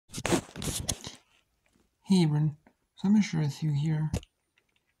Hey Abram, so I'm going to share with you here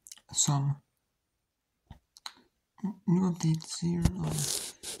some new updates here on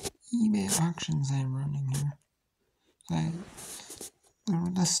eBay auctions I'm running here. So I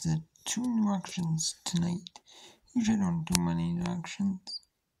listed 2 new auctions tonight. Usually I don't do money auctions,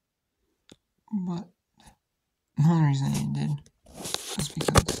 but the only reason I did was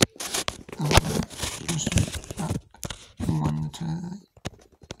because the person who won the DVD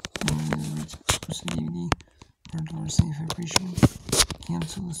for $1.75 appreciation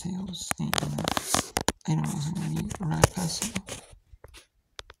cancel the sales, saying that item wasn't going to be arrived fast enough.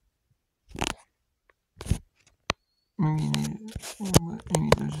 Maybe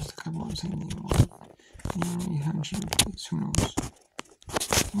there's just a couple of saying they want it. You know, you haven't cheaper place, who knows?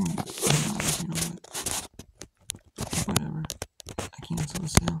 Maybe $10, but whatever. I cancel the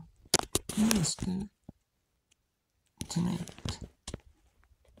sale. I listed it tonight.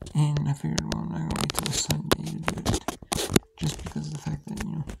 And I figured, well, I'm not gonna wait till Sunday to do it. Just because of the fact that,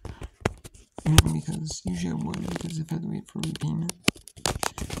 because usually I would, because if I had to wait for repayment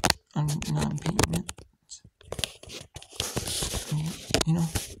on non-payment,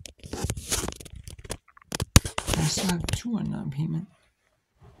 I still have 2 on non-payment.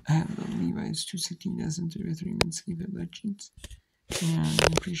 I have the Levi's 216 dozen 33 Minsky Fit bed sheets,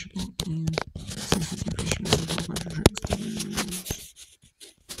 and free shipping, and 650 free shipping for budget tricks.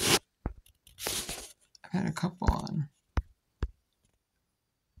 I've had a couple on.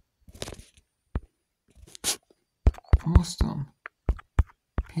 Most of them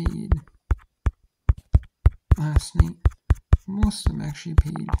paid last night. Most of them actually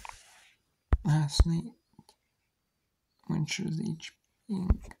paid last night, which was each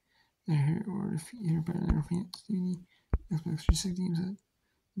being their or here by their Phoenix DVD, Xbox 360 set,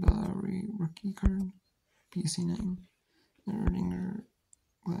 Bellary rookie card, PC9, the Erdinger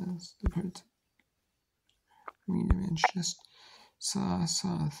glass, the parts, medium inch chest, saw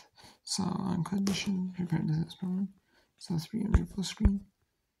on condition, prepared to this moment, saw 300 full screen,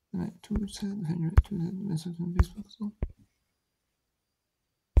 the Mac 2 set, the Fender 2 set, the Message and Facebook so.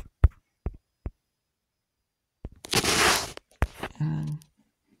 And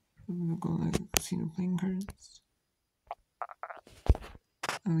we'll go like casino playing cards.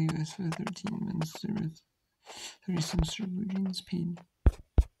 I'll leave us for 13 minutes with 30 cents for blue jeans paid.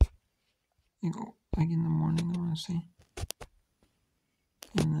 Like in the morning, I want to say.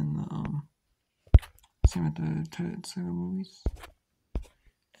 And then same with the Twilight Saga movies.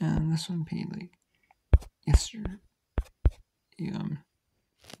 And this one paid like yesterday, in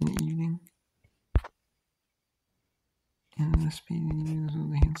the evening. And this paid in the evening as well,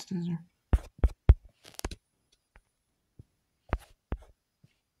 the hand scissor.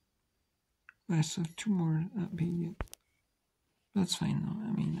 But I still have 2 more not paid yet. That's fine though.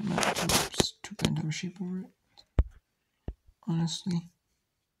 I mean, I'm not too bent out of shape over it. Honestly.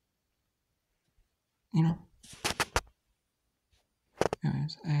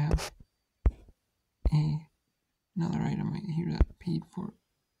 Anyways, I have another item right here that I paid for,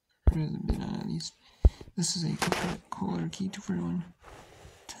 or hasn't been on at least. This is a Kohler Key 241,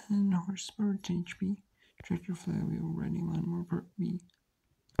 10 horsepower, 10 HP, tractor flywheel, riding lawnmower part B.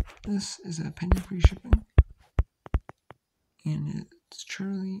 This is a penny free shipping, and it's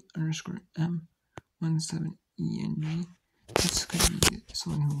Charlie_M17ENG. This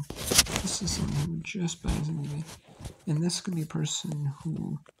is someone who just buys on eBay, and this could be a person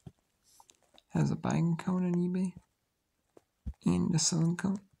who has a buying account on eBay and a selling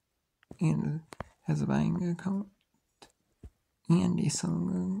account, and has a buying account and a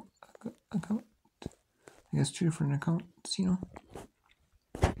selling account. I guess 2 different accounts,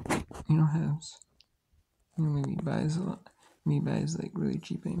 has, maybe buys a lot, maybe buys like really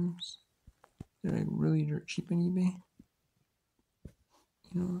cheap items. They're like really dirt cheap on eBay.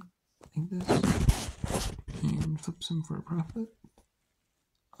 Like this. And flips them for a profit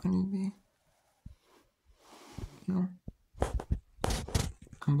on eBay.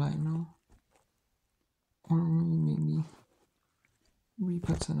 Combine them. Or maybe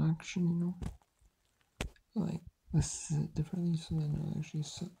reputs an auction, like this is it differently, so then I'll actually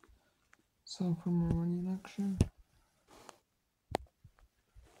sell for more money in auction.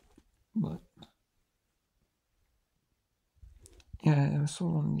 But yeah, I listed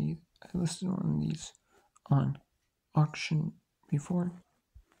one of these on auction before.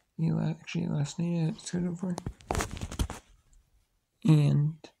 Actually, last night I had it scheduled for,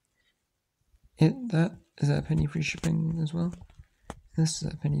 and that is at penny free shipping as well. This is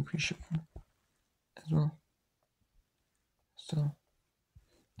at penny free shipping as well. So,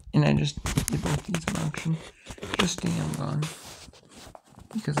 and I just did both these on auction, just stay on gone,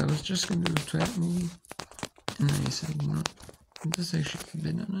 because I was just gonna do a Twilight movie And then he said, you know, this actually could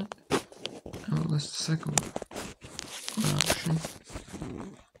bid on it. I will list the second option.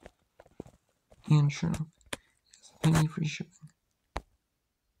 And sure enough, it's a penny free shipping.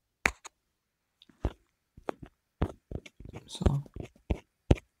 So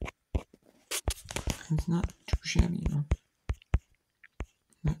it's not too shabby, you know.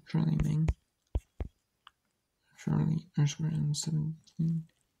 Not Charlie Ming. Charlie _M17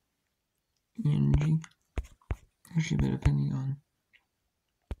 ENG. Actually, a bit depending on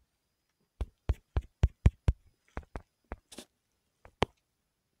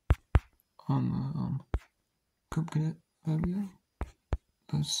the Cub Cadet Fabio.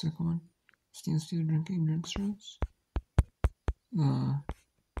 The second one, Steel Drinking Drink Straws.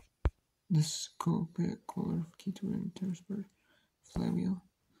 This Cub-Cadet Cooler Keto and Terrasport Flavio.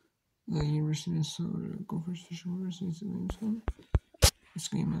 The University of Minnesota Gophers Official University Williamson. This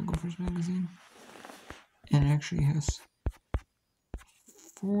Game on Gophers Magazine. And it actually has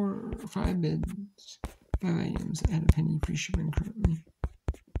 4 or 5 bids, 5 items at a penny free shipping currently.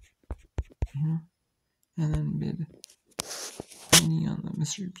 You know? And then bid penny on the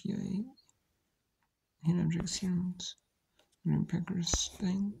Mr. PI hand object serums, green peckers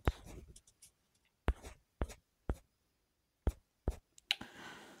thing.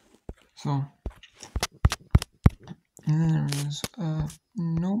 So, and then there was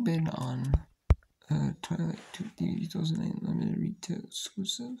no bid on Twilight 2 2008 limited retail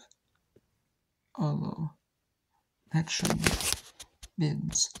exclusive. Although that should get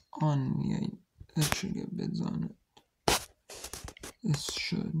bids on the that should get bids on it. This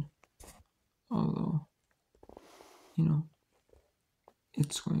should. Although, you know,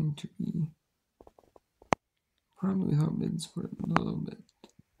 it's going to be probably without bids for a little bit.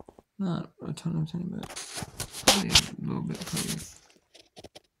 Not a ton of time, but probably a little bit, probably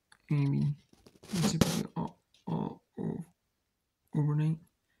maybe all overnight,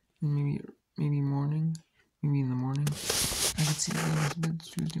 and maybe morning, maybe in the morning. I could see those bids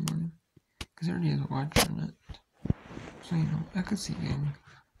Tuesday morning, because I already has a watch on it. So, you know, I could see getting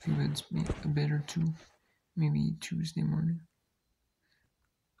a few bids, maybe a bid or two, maybe Tuesday morning.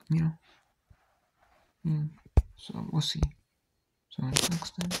 You know, so we'll see. So until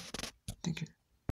next time, take care.